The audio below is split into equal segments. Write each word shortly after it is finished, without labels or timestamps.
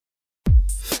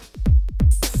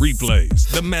Replays,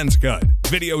 The Men's Cut,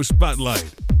 Video Spotlight.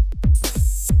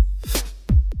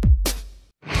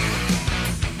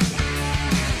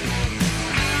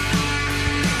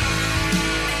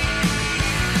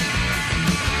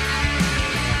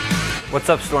 What's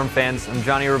up, Storm fans? I'm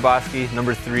Johnny Hrabovsky,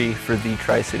 number 3 for the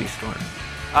Tri-City Storm.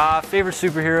 Favorite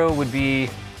superhero would be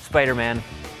Spider-Man.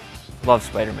 Love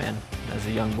Spider-Man as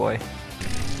a young boy.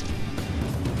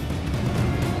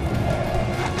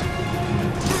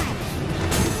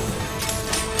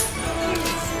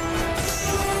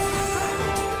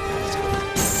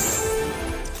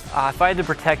 If I had to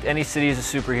protect any city as a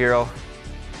superhero,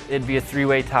 it'd be a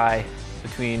 3-way tie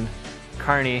between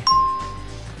Kearney,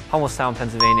 Hummelstown,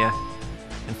 Pennsylvania,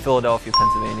 and Philadelphia,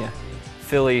 Pennsylvania.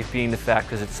 Philly being the fact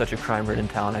because it's such a crime-ridden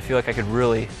town. I feel like I could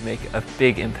really make a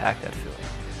big impact at Philly.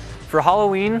 For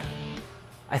Halloween,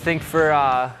 I think for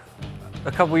a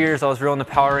couple years I was real into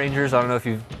Power Rangers. I don't know if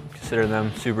you consider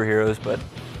them superheroes, but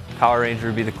Power Ranger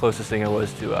would be the closest thing I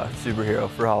was to a superhero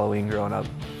for Halloween growing up.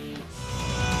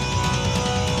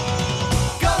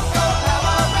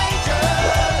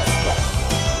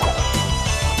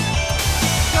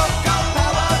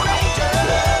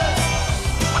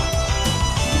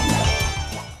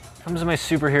 Comes to my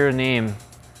superhero name,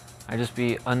 I'd just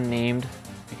be unnamed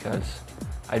because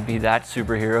I'd be that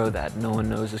superhero that no one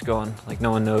knows is going. Like,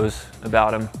 no one knows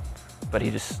about him, but he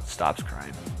just stops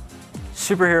crime.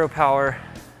 Superhero power,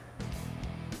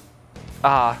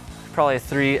 probably a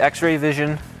 3: X-ray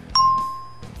vision,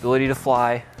 ability to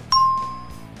fly,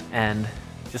 and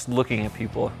just looking at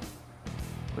people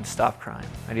would stop crime.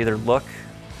 I'd either look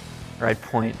or I'd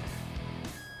point,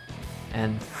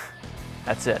 and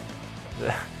that's it.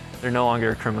 They're no longer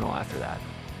a criminal after that.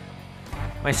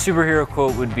 My superhero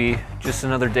quote would be, just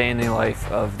another day in the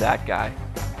life of that guy.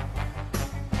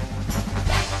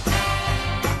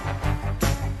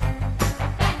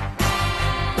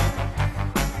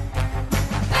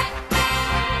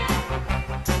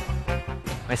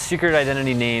 My secret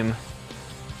identity name,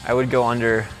 I would go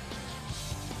under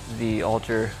the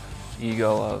alter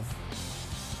ego of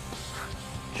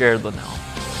Jared Linnell.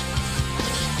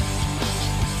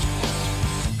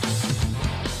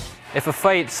 If a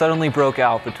fight suddenly broke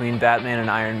out between Batman and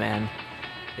Iron Man,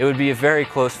 it would be a very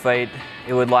close fight.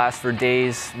 It would last for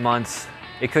days, months.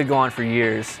 It could go on for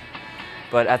years.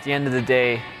 But at the end of the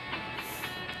day,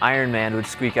 Iron Man would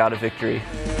squeak out a victory.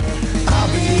 I'll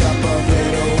be up a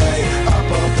bit away,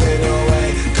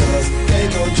 'cause they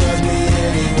gon' judge me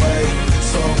anyway.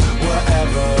 So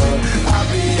whatever.